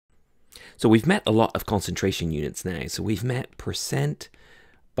So we've met a lot of concentration units now. So we've met percent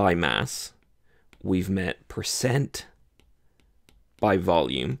by mass. We've met percent by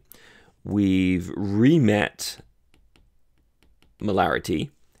volume. We've re-met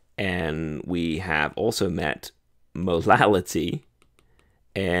molarity. And we have also met molality.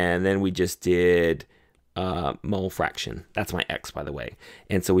 And then we just did mole fraction. That's my X, by the way.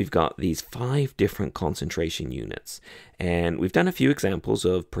 And so we've got these 5 different concentration units. And we've done a few examples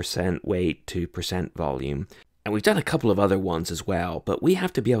of percent weight to percent volume. And we've done a couple of other ones as well, but we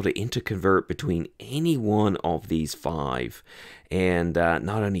have to be able to interconvert between any one of these 5. And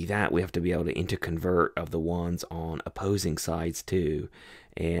not only that, we have to be able to interconvert of the ones on opposing sides too.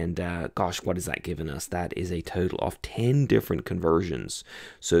 And gosh, what is that giving us? That is a total of 10 different conversions.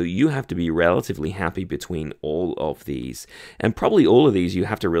 So you have to be relatively happy between all of these. And probably all of these, you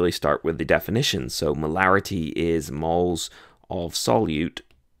have to really start with the definition. So molarity is moles of solute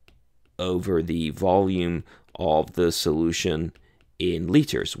over the volume of the solution in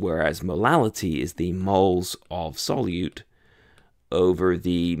liters, whereas molality is the moles of solute over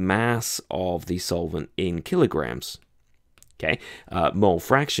the mass of the solvent in kilograms. Okay, mole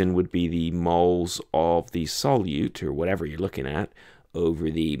fraction would be the moles of the solute, or whatever you're looking at, over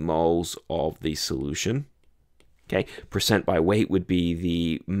the moles of the solution. Okay, percent by weight would be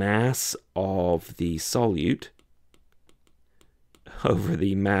the mass of the solute over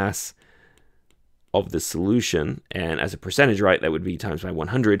the mass of the solution, and as a percentage, right, that would be times by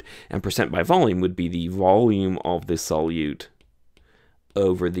 100, and percent by volume would be the volume of the solute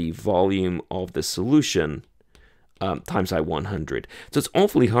over the volume of the solution times by 100. So it's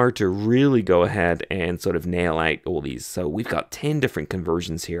awfully hard to really go ahead and sort of nail out all these. So we've got 10 different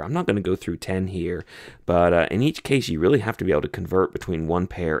conversions here. I'm not going to go through 10 here, but in each case, you really have to be able to convert between one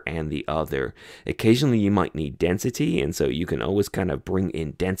pair and the other. Occasionally, you might need density, and so you can always kind of bring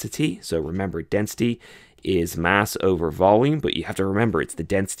in density. So remember, density is mass over volume, but you have to remember it's the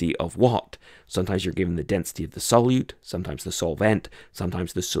density of what? Sometimes you're given the density of the solute, sometimes the solvent,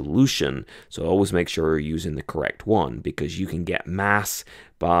 sometimes the solution. So always make sure you're using the correct one, because you can get mass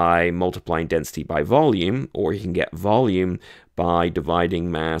by multiplying density by volume, or you can get volume by dividing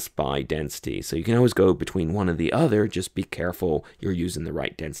mass by density. So you can always go between one and the other, just be careful you're using the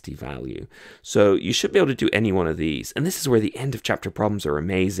right density value. So you should be able to do any one of these. And this is where the end of chapter problems are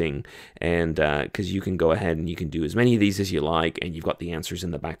amazing, and because you can go ahead and you can do as many of these as you like, and you've got the answers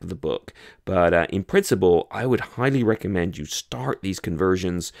in the back of the book. But in principle, I would highly recommend you start these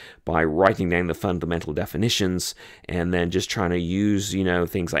conversions by writing down the fundamental definitions, and then just trying to use, you know,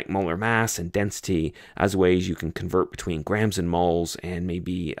 things like molar mass and density as ways you can convert between grams and moles and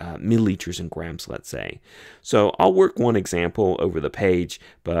maybe milliliters and grams, let's say. So I'll work one example over the page,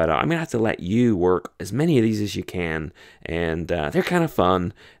 but I'm going to have to let you work as many of these as you can, and they're kind of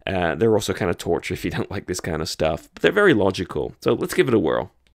fun. They're also kind of torture if you don't like this kind of stuff, but they're very logical. So let's give it a whirl.